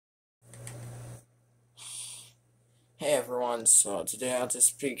Hey everyone, so today I'll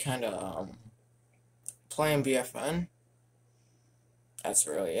just be kind of playing BFN. That's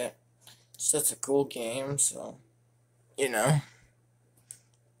really it. It's just a cool game, so you know,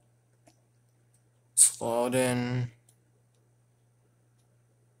 it's loading.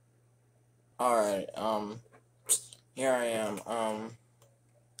 Alright, here I am.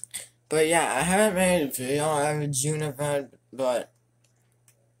 But yeah, I haven't made a video on a June event, but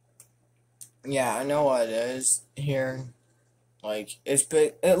yeah, I know what it is here. Like it's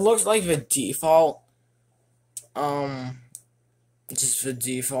big. It looks like the default. Just the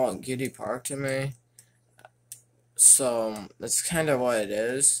default Giddy Park to me. So that's kind of what it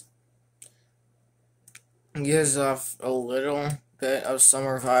is. It gives off a little bit of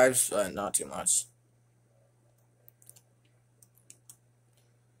summer vibes, but not too much.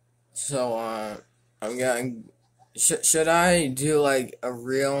 So I'm gonna. Should I do like a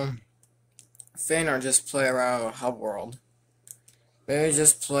real thing or just play around with Hub World? Maybe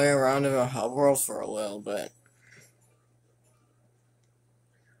just play around in a Hub World for a little bit.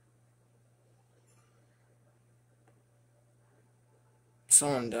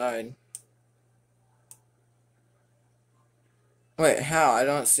 Someone died. Wait, how? I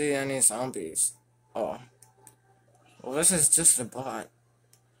don't see any zombies. Oh. Well, this is just a bot.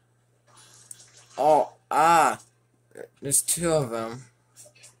 Oh, there's two of them.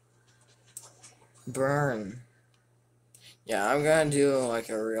 Burn. Yeah, I'm gonna do like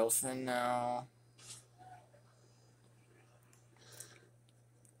a real thing now.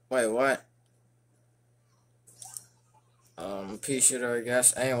 Wait, what? Pea shooter, I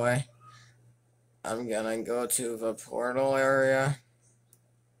guess. Anyway, I'm gonna go to the portal area.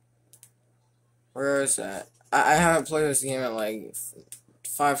 Where is that? I haven't played this game in like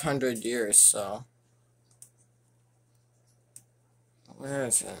 500 years, so. Where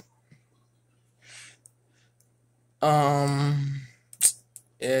is it?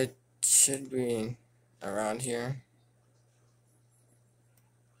 It should be around here.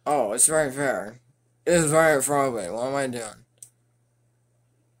 Oh, it's right there. It is right in front of me. What am I doing?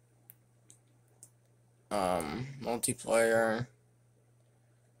 Multiplayer.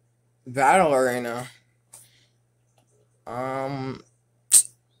 Battle arena.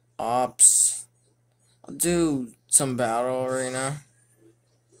 Ops. I'll do some battle arena.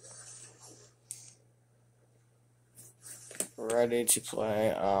 Ready to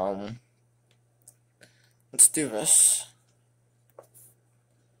play. Let's do this.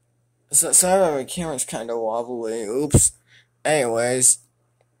 So sorry, my camera's kind of wobbly. Oops. Anyways,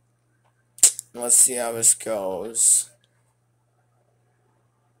 let's see how this goes.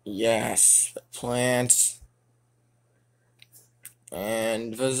 Yes, the plants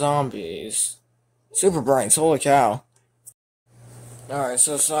and the zombies. Super brains, holy cow. Alright,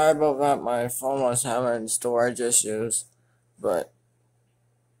 so sorry about that. My phone was having storage issues, but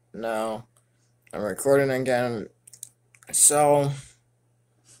now I'm recording again. So,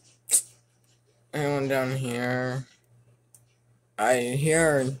 anyone down here? I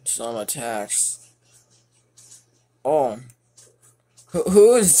hear some attacks. Oh.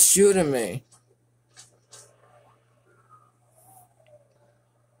 Who is shooting me?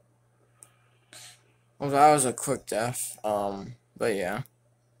 Well, that was a quick death. But yeah.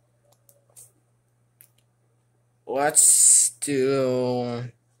 Let's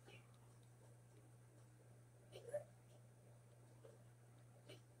do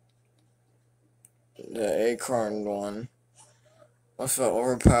the acorn one with the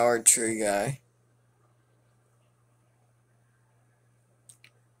overpowered tree guy.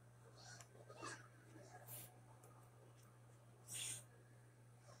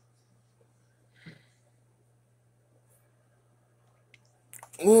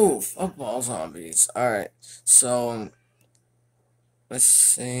 Ooh, football zombies. Alright, so let's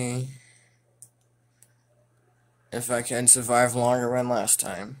see if I can survive longer than last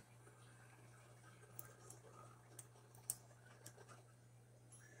time.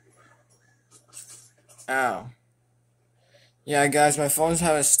 Ow. Yeah, guys, my phone's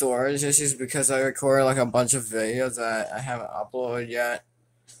having storage issues because I recorded like a bunch of videos that I haven't uploaded yet.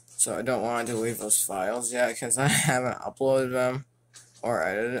 So I don't want to delete those files yet because I haven't uploaded them or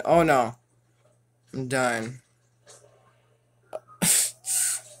edited. Oh no, I'm done.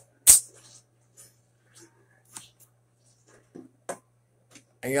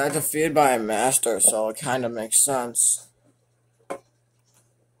 I got defeated by a master, so it kind of makes sense.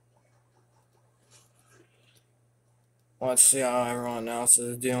 Let's see how everyone else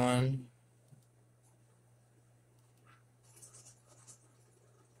is doing.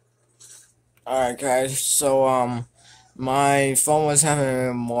 Alright guys, so my phone was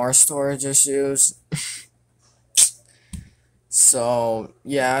having more storage issues. So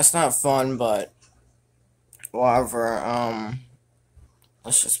yeah, it's not fun, but whatever.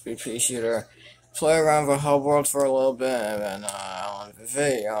 Let's just be pea shooter. Play around the whole world for a little bit, and then I'll end the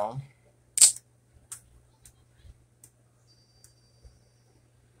video.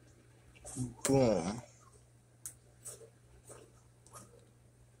 Boom.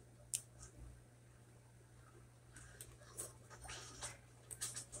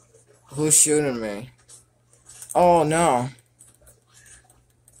 Who's shooting me? Oh no.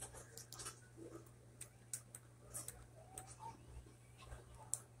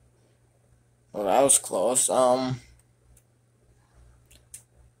 Well, that was close.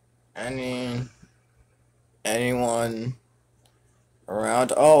 Anyone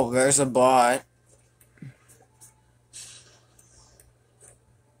around? Oh, there's a bot.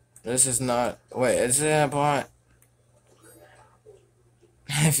 This is not. Wait, is it a bot?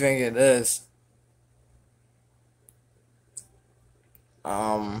 I think it is.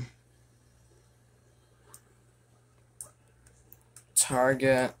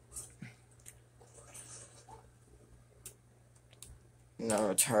 Target.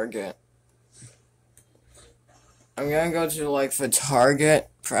 No, target. I'm gonna go to like the target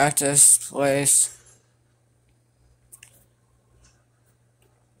practice place.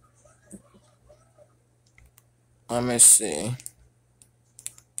 Let me see.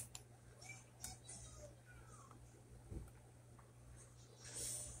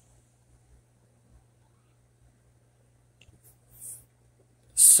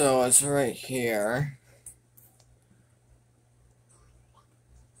 So it's right here.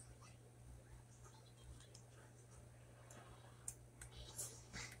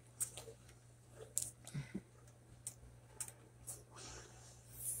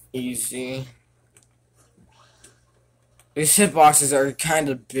 Easy. These hitboxes are kind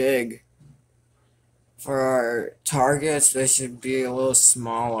of big. For our targets, they should be a little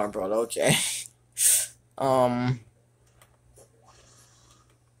smaller, but okay.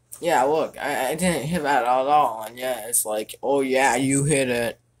 Yeah, look, I didn't hit that at all, and yeah, it's like, oh yeah, you hit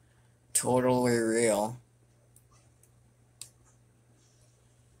it. Totally real.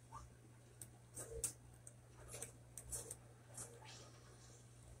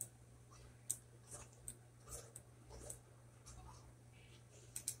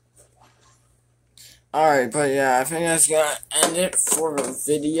 Alright, but yeah, I think that's gonna end it for the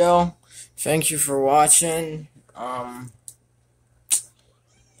video. Thank you for watching.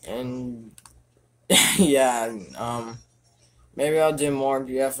 And yeah, maybe I'll do more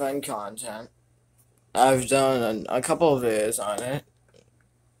BFN content. I've done a couple of videos on it,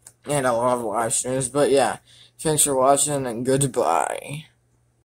 and a lot of live streams, but yeah, thanks for watching, and goodbye.